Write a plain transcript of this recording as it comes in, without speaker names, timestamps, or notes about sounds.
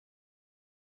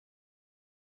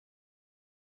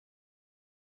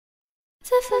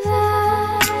To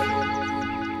fly,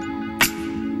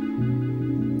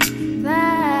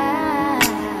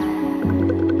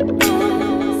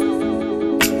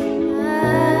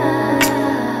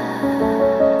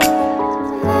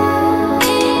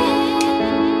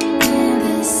 in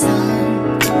the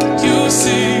sun. You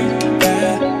see,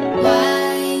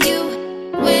 Why you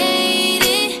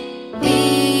waiting?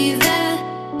 Be the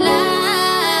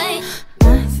light.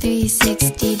 My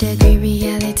 360-degree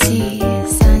reality.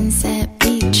 Sunset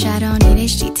beach, I don't need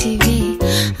HGTV.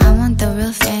 I want the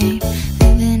real thing,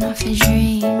 living off a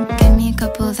dream. Give me a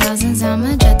couple thousands,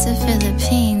 I'ma jet to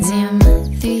Philippines. Yeah, my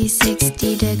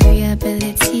 360-degree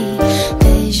ability.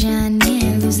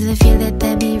 Visioneer, lose the fear that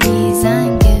there be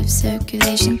reason. Give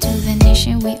circulation to the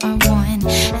nation, we are one.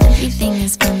 Everything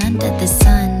is fun under the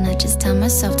sun. I just tell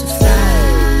myself to fly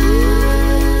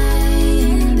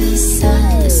in the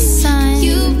sun. The sun,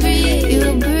 you breathe,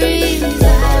 you breathe.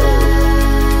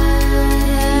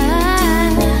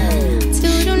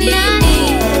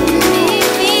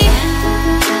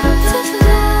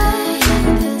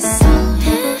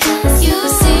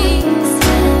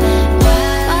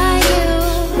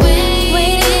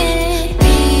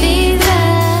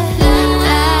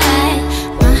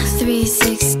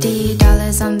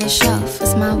 $60 on the shelf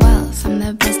is my wealth. I'm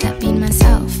the best at being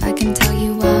myself. I can tell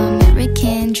you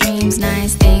American dreams,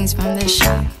 nice things from the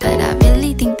shop, but I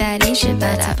really think that it should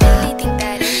about to pop.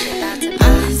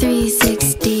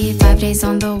 360, 5 days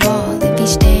on the wall. If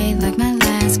each day like my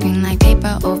last, green like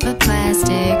paper over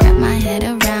plastic. Wrap my head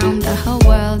around, the whole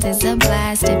world is a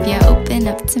blast. If you open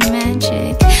up to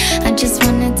magic, I just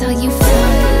wanna tell you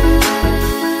fly.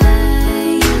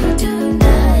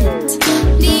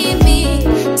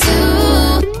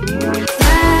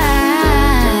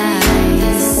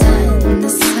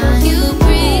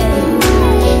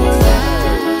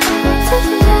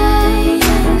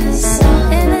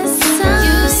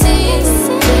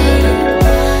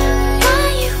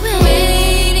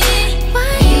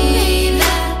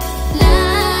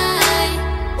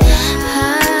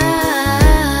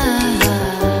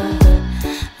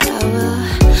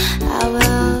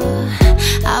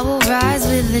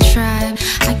 The tribe,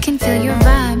 I can feel your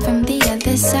vibe from the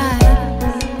other side.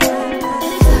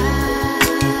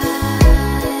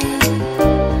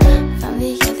 From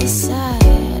the other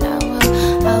side,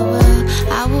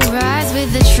 I will rise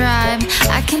with the tribe.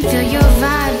 I can feel your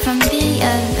vibe from the